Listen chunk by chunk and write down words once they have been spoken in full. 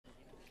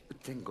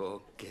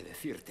Tengo que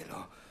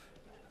decírtelo.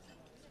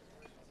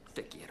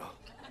 Te quiero.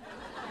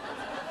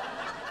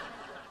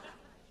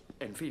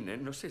 En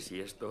fin, no sé si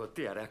esto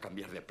te hará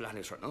cambiar de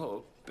planes o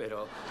no,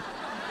 pero...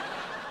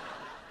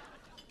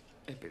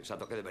 he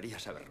pensado que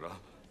deberías saberlo.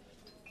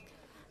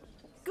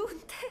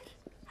 Gunther.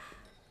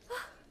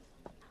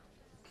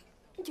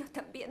 Oh, yo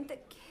también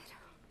te quiero.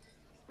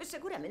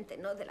 Seguramente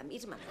no de la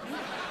misma manera.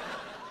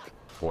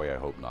 Boy, I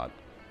hope not.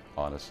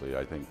 Honestly,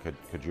 I think,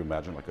 could you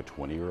imagine like a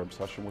 20-year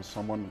obsession with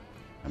someone?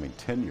 I mean,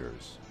 10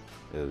 years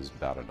is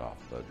bad enough,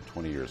 but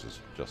 20 years is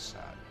just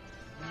sad.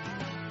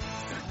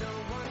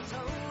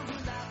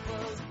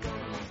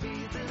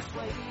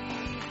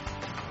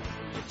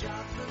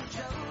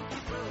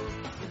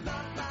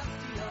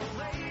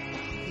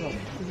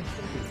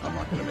 I'm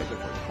not going to make it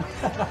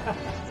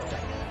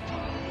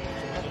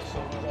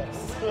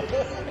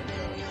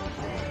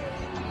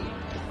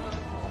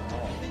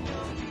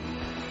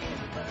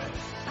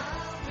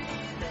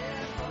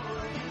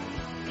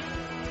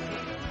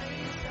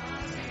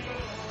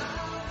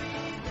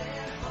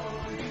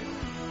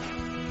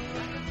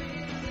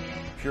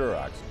Pure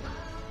accident.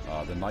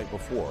 The night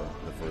before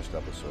the first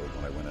episode,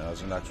 when I went in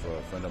as an extra,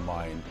 a friend of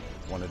mine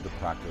wanted to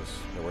practice,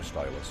 they were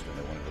stylists, and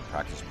they wanted to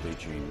practice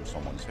bleaching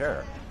someone's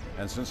hair.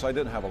 And since I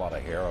didn't have a lot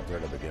of hair up there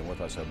to begin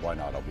with, I said, why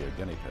not? I'll be a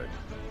guinea pig.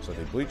 So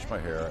they bleached my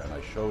hair, and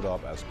I showed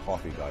up as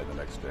coffee guy the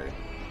next day.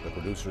 The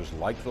producers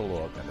liked the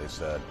look, and they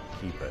said,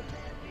 keep it.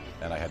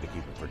 And I had to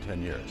keep it for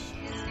 10 years.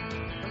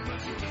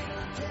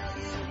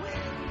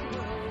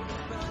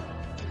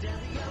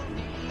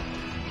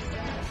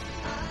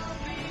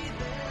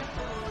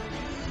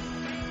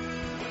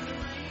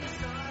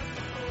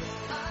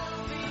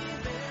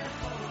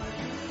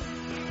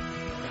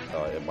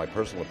 My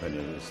personal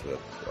opinion is that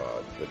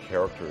the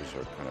characters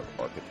are kind of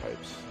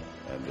archetypes,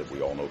 and that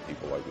we all know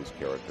people like these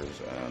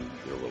characters, and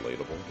they're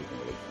relatable. We can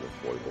relate to their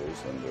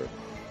foibles and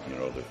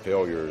their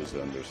failures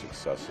and their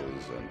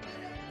successes and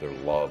their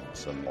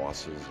loves and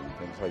losses and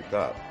things like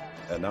that.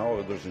 And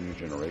now there's a new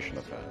generation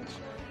of fans,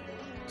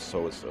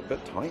 so it's a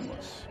bit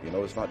timeless. You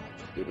know, it's not.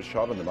 It was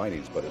shot in the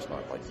 '90s, but it's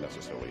not like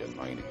necessarily a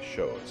 '90s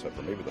show, except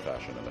for maybe the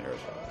fashion and the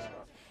hairstyles.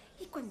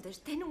 Y cuando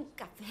esté en un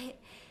café,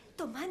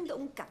 tomando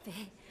un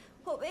café,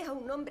 o vea a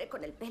un hombre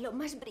con el pelo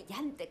más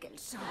brillante que el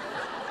sol,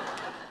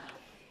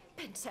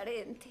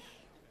 pensaré en ti.